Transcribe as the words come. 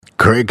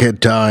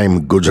Cricket time.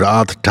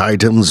 Gujarat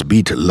Titans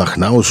beat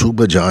Lucknow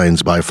Super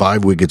Giants by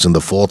 5 wickets in the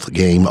fourth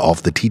game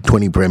of the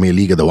T20 Premier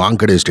League at the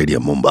Wankhede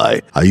Stadium,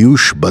 Mumbai.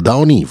 Ayush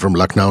Badoni from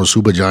Lucknow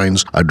Super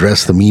Giants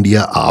addressed the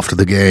media after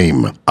the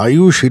game.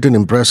 Ayush hit an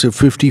impressive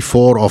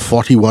 54 of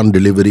 41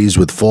 deliveries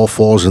with 4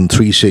 fours and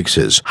 3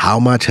 sixes. How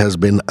much has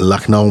been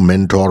Lucknow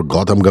mentor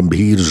Gautam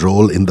Gambhir's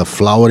role in the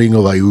flowering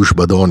of Ayush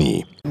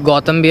Badoni?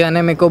 Gautam भैया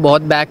ने मेरे को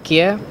बहुत back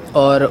किया है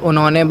और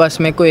उन्होंने बस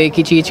मेरे को एक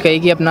ही चीज़ कही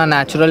कि अपना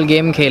नेचुरल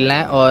गेम खेलना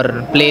है और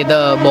play the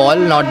ball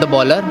not the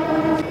bowler.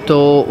 तो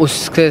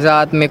उसके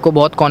साथ मेरे को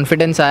बहुत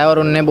कॉन्फिडेंस आया और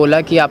उन्होंने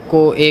बोला कि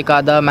आपको एक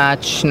आधा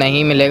मैच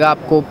नहीं मिलेगा,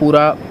 आपको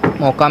पूरा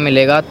मौका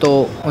मिलेगा। तो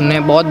उन्होंने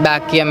बहुत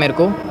बैक किया मेरे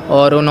को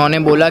और उन्होंने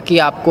बोला कि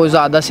आपको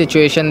ज़्यादा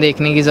सिचुएशन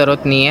देखने की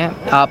ज़रूरत नहीं है,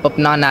 आप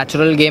अपना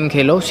नेचुरल गेम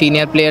खेलो,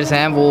 सीनियर प्लेयर्स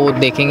हैं वो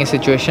देखेंगे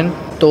सिचुएशन।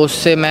 तो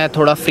उससे मैं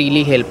थोड़ा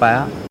फ्रीली खेल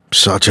पाया।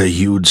 Such a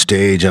huge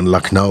stage, and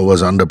Lucknow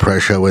was under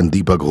pressure when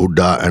Deepak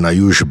Hooda and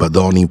Ayush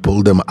Badoni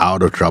pulled them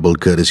out of trouble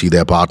courtesy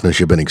their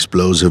partnership and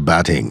explosive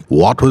batting.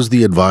 What was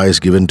the advice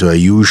given to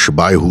Ayush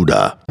by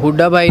Hooda?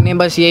 Hooda भाई ने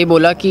बस यही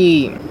बोला कि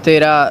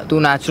तू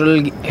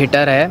natural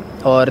heater है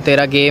और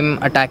तेरा गेम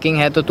अटैकिंग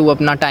है, तो तू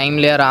अपना टाइम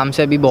ले, आराम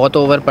से, अभी बहुत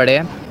ओवर पड़े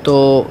हैं तो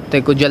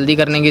तेरे को जल्दी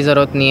करने की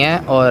ज़रूरत नहीं है।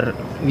 और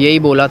यही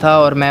बोला था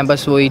और मैं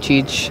बस वही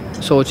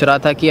चीज़ सोच रहा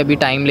था कि अभी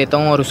टाइम लेता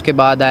हूँ और उसके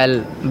बाद I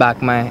will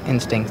back my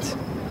instincts.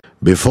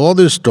 Before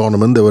this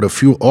tournament, there were a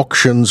few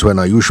auctions when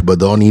Ayush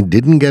Badoni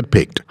didn't get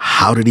picked.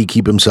 How did he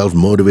keep himself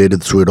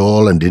motivated through it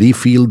all, and did he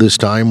feel this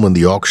time when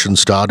the auction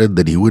started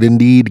that he would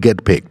indeed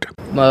get picked?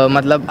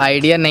 मतलब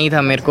idea नहीं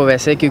था मेरे को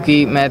वैसे, क्योंकि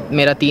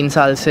मेरा 3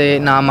 साल से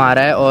नाम आ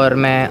रहा है और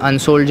मैं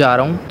अनसोल्ड जा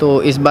रहा हूँ।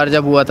 तो इस बार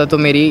जब हुआ था तो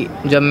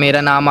जब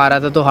मेरा नाम आ रहा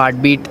था तो हार्ट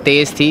बीट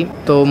तेज़ थी,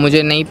 तो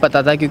मुझे नहीं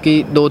पता था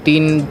क्योंकि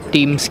 2-3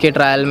 टीम्स के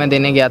ट्रायल में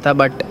देने गया था,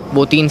 बट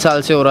वो 3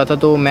 साल से हो रहा था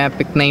तो मैं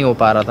पिक नहीं हो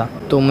पा रहा था,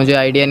 तो मुझे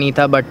आइडिया नहीं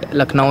था। बट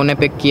लखनऊ ने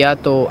पिक किया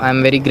तो आई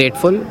एम वेरी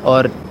ग्रेटफुल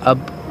और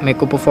अब मेरे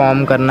को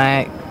परफॉर्म करना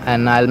है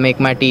and I will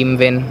make my team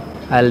win,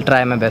 I will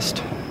try my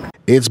best.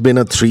 It's been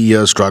a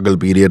 3-year struggle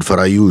period for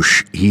Ayush.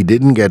 He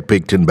didn't get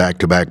picked in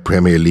back-to-back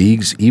Premier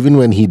Leagues. Even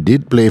when he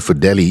did play for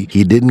Delhi,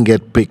 he didn't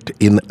get picked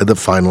in the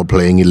final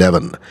playing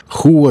 11.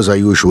 Who was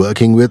Ayush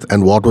working with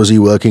and what was he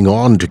working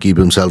on to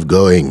keep himself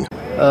going?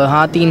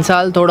 हाँ, 3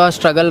 साल थोड़ा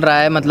struggle रहा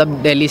है।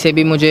 मतलब दिल्ली से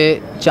भी मुझे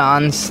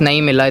chance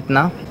नहीं मिला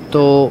इतना,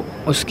 तो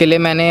उसके लिए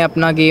मैंने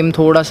अपना गेम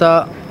थोड़ा सा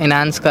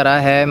इन्हांस करा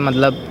है,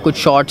 मतलब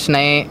कुछ शॉट्स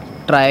नए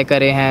ट्राई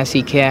करे हैं,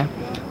 सीखे हैं,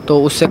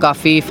 तो उससे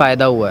काफ़ी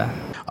फ़ायदा हुआ है।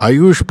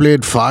 Ayush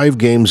played 5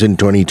 games in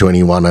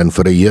 2021 and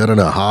for a year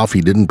and a half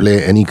he didn't play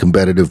any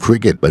competitive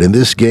cricket. But in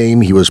this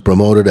game he was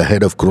promoted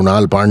ahead of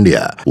Krunal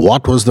Pandya.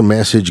 What was the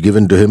message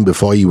given to him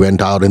before he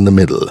went out in the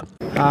middle?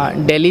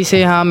 Delhi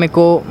से मेरे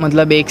को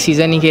मतलब एक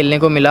season ही खेलने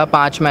को मिला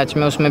 5 match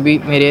में, उसमें भी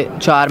मेरे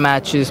 4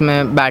 मैच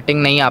जिसमें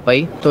बैटिंग नहीं आ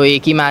पाई, तो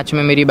एक ही मैच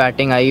में मेरी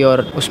बैटिंग आई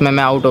और उसमें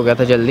मैं आउट हो गया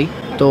था जल्दी।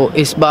 तो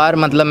इस बार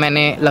मतलब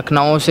मैंने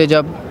लखनऊ से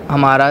जब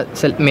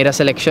मेरा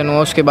सिलेक्शन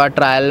हुआ उसके बाद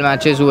ट्रायल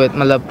मैचेस हुए,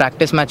 मतलब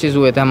प्रैक्टिस मैचेस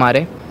हुए थे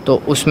हमारे,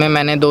 तो उसमें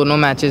मैंने दोनों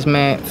मैचेस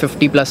में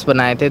 50+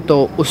 बनाए थे,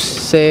 तो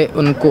उससे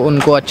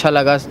उनको अच्छा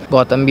लगा,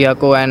 गौतम भैया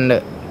को एंड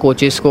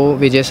कोचेस को,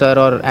 विजय सर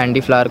और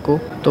एंडी फ्लावर को,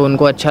 तो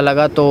उनको अच्छा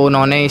लगा, तो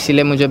उन्होंने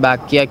इसीलिए मुझे बैक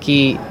किया कि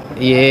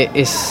ये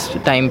इस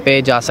टाइम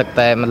पे जा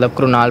सकता है, मतलब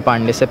कृणाल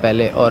पांडे से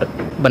पहले और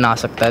बना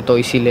सकता है, तो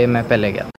इसीलिए मैं पहले गया।